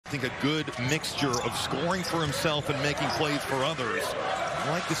think a good mixture of scoring for himself and making plays for others.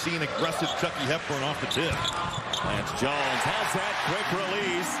 I like to see an aggressive Chucky Hepburn off the tip. Lance Jones has that quick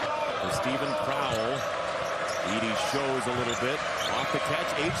release for Stephen Crowell. Edey shows a little bit. Off the catch,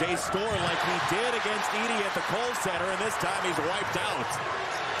 A.J. Storr like he did against Edey at the Kohl Center, and this time he's wiped out.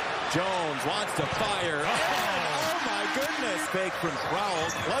 Jones wants to fire. Oh my goodness. Fake from Crowell.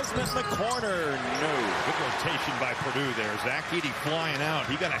 Klesmit in the corner. No. Good rotation by Purdue there. Zach Edey flying out.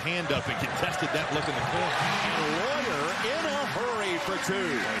 He got a hand up and contested that look in the corner. And Lawyer in a hurry for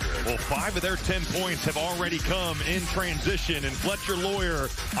two. Well, 5 of their 10 points have already come in transition, and Fletcher Lawyer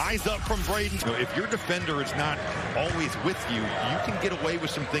eyes up from Braden. You know, if your defender is not always with you, you can get away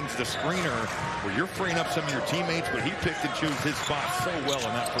with some things as a screener where you're freeing up some of your teammates, but he picked and chose his spot so well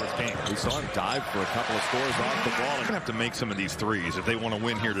in that first game. We saw him dive for a couple of scores off the ball. They're going to have to make some of these threes if they want to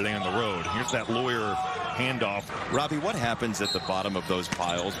win here today on the road. Here's that Lawyer handoff. Robbie, what happens at the bottom of those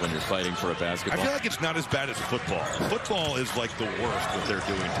piles when you're fighting for a basketball? I feel like it's not as bad as football. Football is like the worst what they're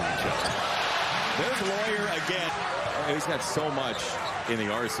doing to each other. There's Lawyer again. Oh, he's got so much in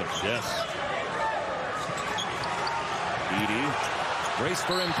the arsenal. Yes. Edey, brace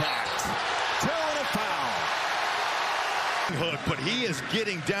for impact. Two and a foul. Hook, but he is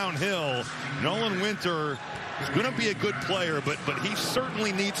getting downhill. Nolan Winter is going to be a good player, but he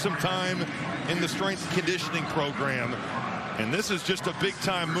certainly needs some time in the strength and conditioning program. And this is just a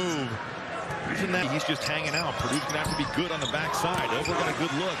big-time move. He's just hanging out. Purdue's going to have to be good on the backside. Ilver got a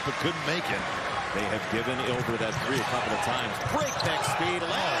good look, but couldn't make it. They have given Ilver that three a couple of times. Breakneck speed.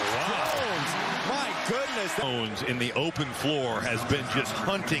 Jones. My goodness. Jones in the open floor has been just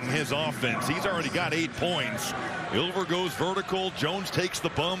hunting his offense. He's already got 8 points. Ilver goes vertical. Jones takes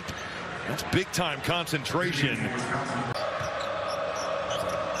the bump. That's big-time concentration. 2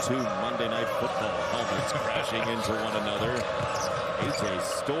 Monday Night Football helmets crashing into one another. A.J.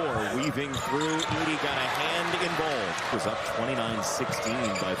 Storr weaving through. Edey got a hand in goal. Was up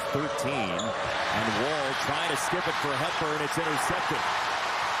 29-16 by 13. And Wall trying to skip it for Hepburn. It's intercepted.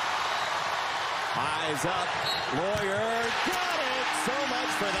 Eyes up. Lawyer got it. So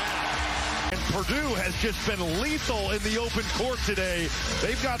much for that. And Purdue has just been lethal in the open court today.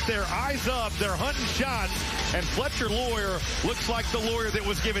 They've got their eyes up. They're hunting shots. And Fletcher Lawyer looks like the Lawyer that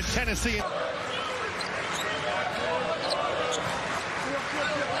was given Tennessee.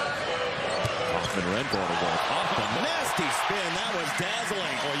 Renfro to go off the nasty spin. That was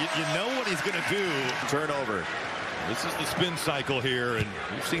dazzling. Well, you know what he's going to do. Turnover. This is the spin cycle here, and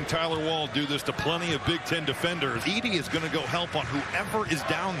we've seen Tyler Wall do this to plenty of Big Ten defenders. Edey is going to go help on whoever is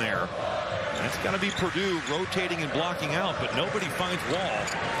down there. That's got to be Purdue rotating and blocking out, but nobody finds Wall.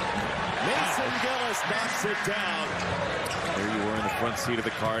 Mason Gillis knocks it down. There you were in the front seat of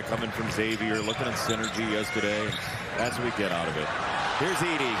the car coming from Xavier, looking at synergy yesterday. That's what we get out of it. Here's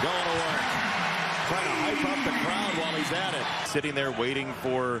Edey going to work. Trying to hype up the crowd while he's at it. Sitting there waiting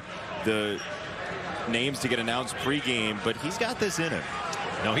for the names to get announced pregame, but he's got this in him.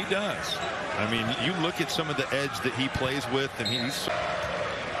 No, he does. I mean, you look at some of the edge that he plays with, and he's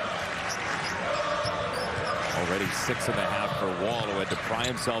already 6.5 for Wall, who had to pry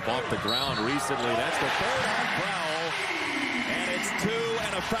himself off the ground recently. That's the third on Crowell, and it's 2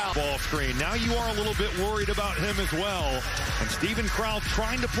 and a foul. Ball screen. Now you are a little bit worried about him as well. And Stephen Crowell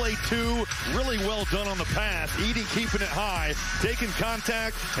trying to play 2. Really well done on the pass. Edey keeping it high, taking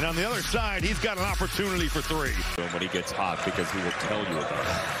contact, and on the other side, he's got an opportunity for 3. When he gets hot, because he will tell you about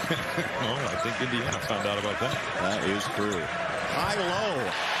it. Oh, I think Indiana found out about that. That is true. High-low.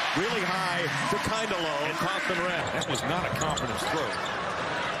 Really high to kind of low. And Kaufman red. That was not a confidence throw.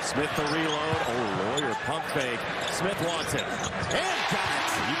 Smith the reload. Oh, Lawyer pump fake. Smith wants it. And got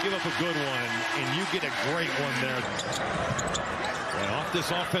it. You give up a good one, and you get a great one there. And off this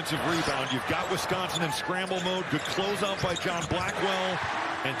offensive rebound, you've got Wisconsin in scramble mode. Good closeout by John Blackwell.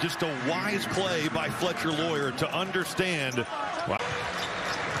 And just a wise play by Fletcher Lawyer to understand. Wow.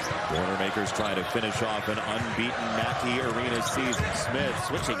 Boilermakers try to finish off an unbeaten Mackey Arena season. Smith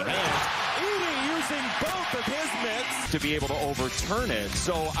switching hands. Edey using both of his mitts to be able to overturn it.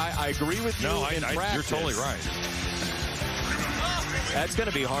 So I agree with you in practice. You're totally right. That's going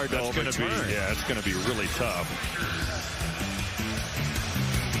to be hard to overturn. Yeah, it's going to be really tough.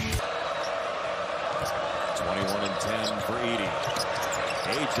 21-10 for Edey.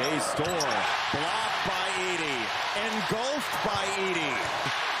 A.J. Storr blocked by Edey. Engulfed by Edey.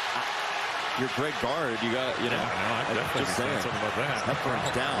 You're Greg Gard. You got, you know. Yeah, no, I'm just saying something about that.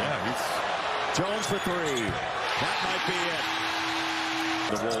 Hepburn's down. Yeah, Jones for 3. That might be it.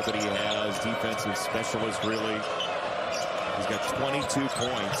 The role that he has, defensive specialist, really. He's got 22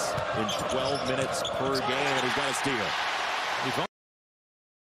 points in 12 minutes per game, and he's got a steal.